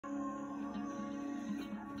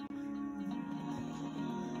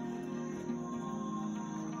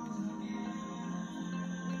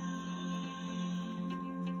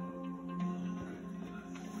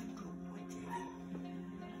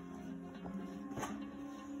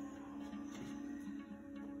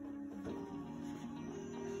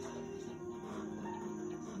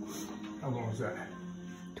was that?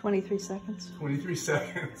 23 seconds. 23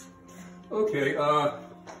 seconds. Okay,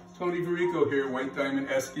 Tony Varico here, White Diamond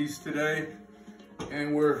Eskies today.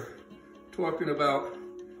 And we're talking about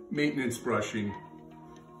maintenance brushing,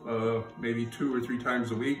 maybe 2 or 3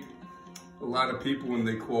 times a week. A lot of people, when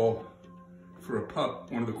they call for a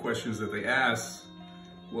pup, one of the questions that they ask,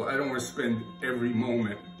 well, I don't want to spend every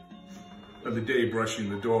moment of the day brushing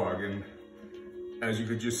the dog. And as you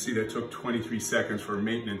could just see, that took 23 seconds for a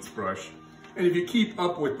maintenance brush. And if you keep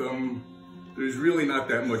up with them, there's really not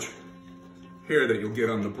that much hair that you'll get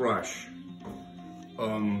on the brush.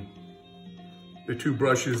 The 2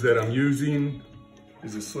 brushes that I'm using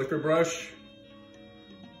is a slicker brush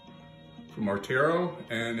from Artero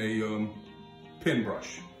and a pin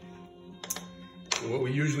brush. So what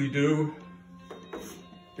we usually do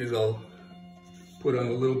is I'll put on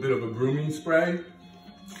a little bit of a grooming spray.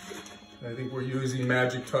 I think we're using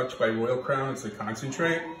Magic Touch by Royal Crown. It's a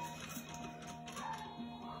concentrate.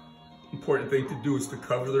 Important thing to do is to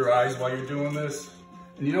cover their eyes while you're doing this.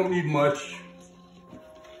 And you don't need much.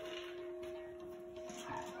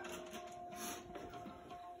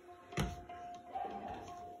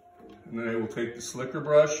 And then I will take the slicker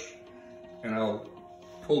brush and I'll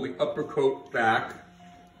pull the upper coat back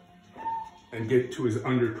and get to his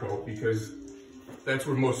undercoat, because that's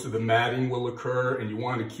where most of the matting will occur, and you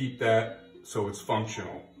want to keep that so it's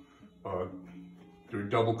functional. They're a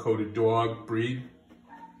double-coated dog breed,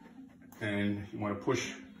 and you want to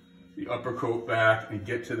push the upper coat back and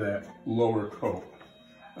get to that lower coat.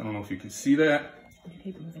 I don't know if you can see that.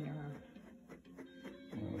 Keep moving around.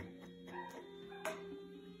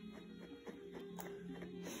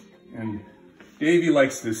 And Davey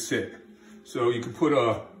likes to sit, so you can put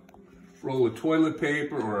a roll of toilet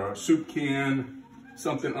paper or a soup can,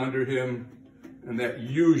 something under him, and that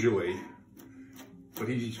usually, but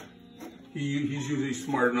he's usually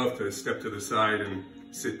smart enough to step to the side and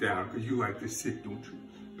sit down, because you like to sit, don't you?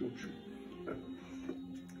 Don't you?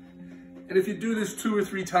 And if you do this 2 or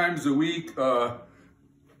 3 times a week, not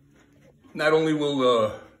only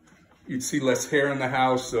will you'd see less hair in the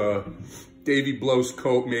house. Davey blows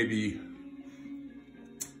coat maybe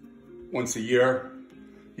once a year.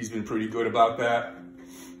 He's been pretty good about that.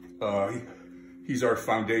 He's our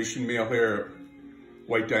foundation male here at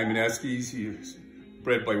White Diamond Eskies. He's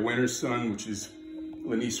bred by Winter's Son, which is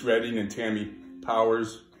Lanice Redding and Tammy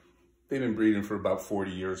Powers. They've been breeding for about 40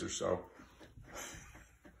 years or so.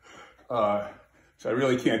 So I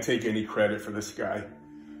really can't take any credit for this guy.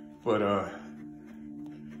 But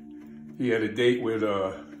he had a date with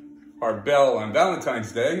our Belle on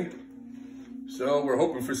Valentine's Day. So we're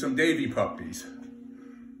hoping for some Davey puppies.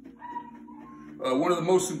 One of the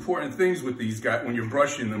most important things with these guys, when you're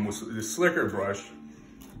brushing them with the slicker brush,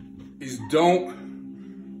 is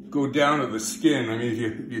don't go down to the skin. I mean,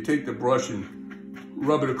 if you take the brush and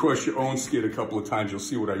rub it across your own skin a couple of times, you'll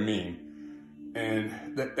see what I mean.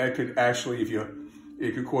 And that could actually,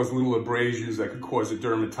 it could cause little abrasions, that could cause a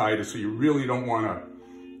dermatitis. So you really don't want to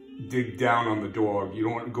dig down on the dog. You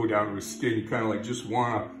don't want to go down to his skin. You kind of like just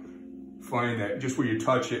want to find that just where you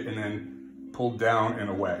touch it and then pull down and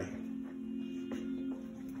away.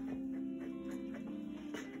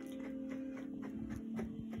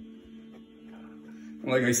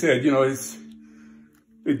 Like I said, you know,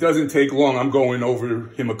 it doesn't take long. I'm going over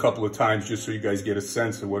him a couple of times just so you guys get a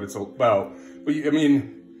sense of what it's about. But I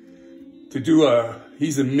mean, to do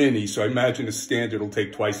he's a mini, so I imagine a standard will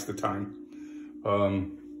take twice the time.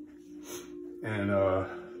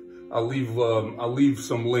 I'll leave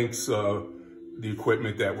some links, the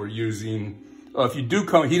equipment that we're using. If you do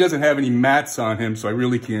come, he doesn't have any mats on him, so I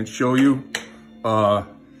really can't show you.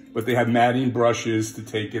 But they have matting brushes to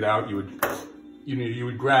take it out. You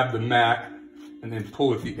would grab the mat and then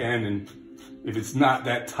pull at the end, and if it's not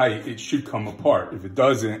that tight, it should come apart. If it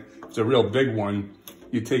doesn't, if it's a real big one,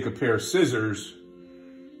 you take a pair of scissors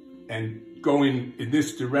and going in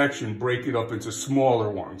this direction, break it up into smaller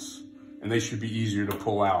ones, and they should be easier to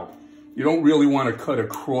pull out. You don't really want to cut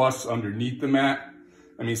across underneath the mat.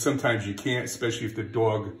 I mean, sometimes you can't, especially if the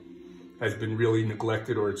dog has been really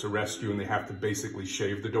neglected or it's a rescue and they have to basically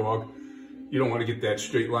shave the dog. You don't want to get that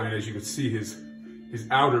straight line. As you can see, his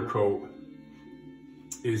outer coat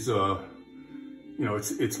is, you know,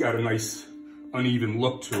 it's got a nice uneven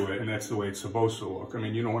look to it, and that's the way it's supposed to look. I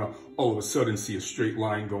mean, you don't want to all of a sudden see a straight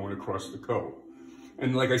line going across the coat.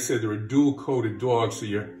 And like I said, they're a dual-coated dog, so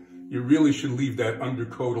you really should leave that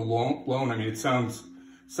undercoat alone. I mean, it sounds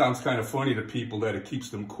kind of funny to people that it keeps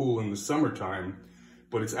them cool in the summertime,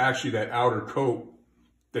 but it's actually that outer coat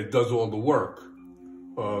that does all the work.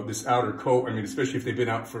 This outer coat, I mean, especially if they've been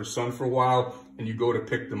out for the sun for a while and you go to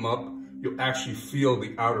pick them up, you'll actually feel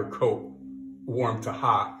the outer coat warm to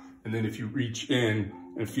hot. And then if you reach in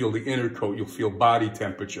and feel the inner coat, you'll feel body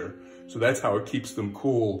temperature. So that's how it keeps them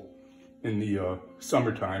cool in the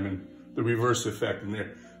summertime, and the reverse effect in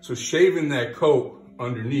there. So shaving that coat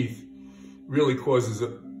underneath really causes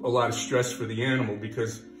a lot of stress for the animal,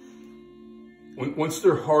 because once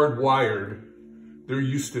they're hardwired, they're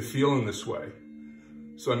used to feeling this way.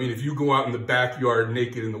 So, I mean, if you go out in the backyard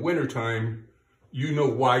naked in the wintertime, you know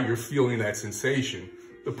why you're feeling that sensation.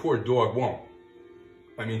 The poor dog won't.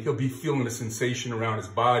 I mean, he'll be feeling a sensation around his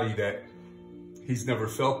body that he's never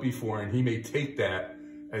felt before, and he may take that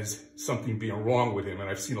as something being wrong with him. And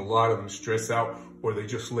I've seen a lot of them stress out, or they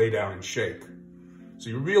just lay down and shake. So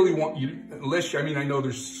you really want, unless, I mean, I know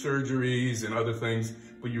there's surgeries and other things,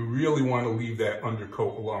 but you really want to leave that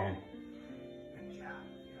undercoat alone.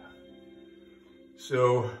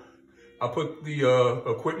 So I'll put the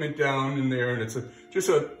equipment down in there, and it's just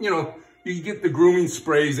a, you know, you can get the grooming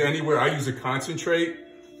sprays anywhere. I use a concentrate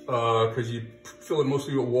because you fill it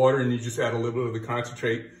mostly with water, and you just add a little bit of the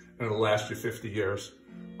concentrate, and it'll last you 50 years.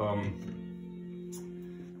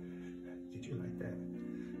 Did you like that?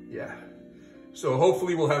 Yeah. So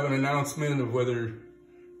hopefully we'll have an announcement of whether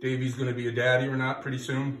Davey's going to be a daddy or not pretty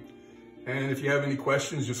soon. And if you have any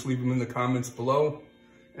questions, just leave them in the comments below,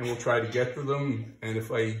 and we'll try to get to them. And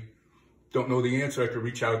if I don't know the answer, I could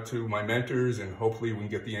reach out to my mentors, and hopefully we can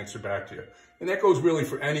get the answer back to you. And that goes really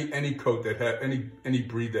for any coat that has any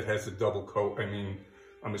breed that has a double coat. I mean,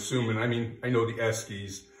 I'm assuming, I mean, I know the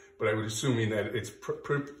Eskies, but I would assuming that it's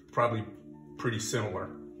probably pretty similar.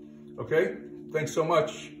 Okay, thanks so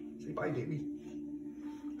much. Say bye, Davey.